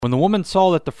When the woman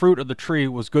saw that the fruit of the tree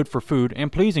was good for food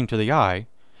and pleasing to the eye,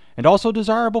 and also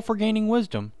desirable for gaining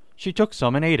wisdom, she took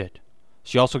some and ate it.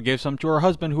 She also gave some to her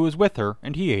husband who was with her,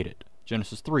 and he ate it.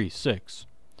 Genesis 3:6.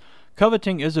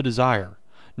 Coveting is a desire.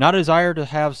 Not a desire to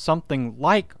have something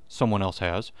like someone else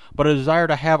has, but a desire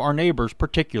to have our neighbor's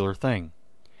particular thing.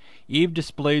 Eve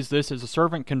displays this as a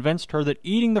servant convinced her that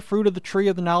eating the fruit of the tree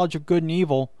of the knowledge of good and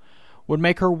evil would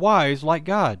make her wise like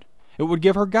God. It would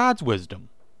give her God's wisdom.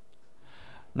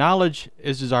 Knowledge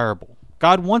is desirable.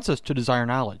 God wants us to desire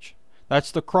knowledge.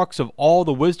 That's the crux of all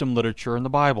the wisdom literature in the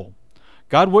Bible.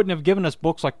 God wouldn't have given us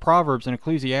books like Proverbs and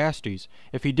Ecclesiastes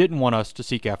if He didn't want us to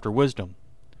seek after wisdom.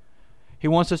 He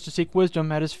wants us to seek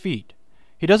wisdom at His feet.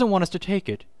 He doesn't want us to take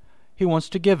it. He wants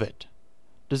to give it.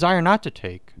 Desire not to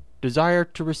take. Desire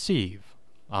to receive.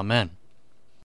 Amen.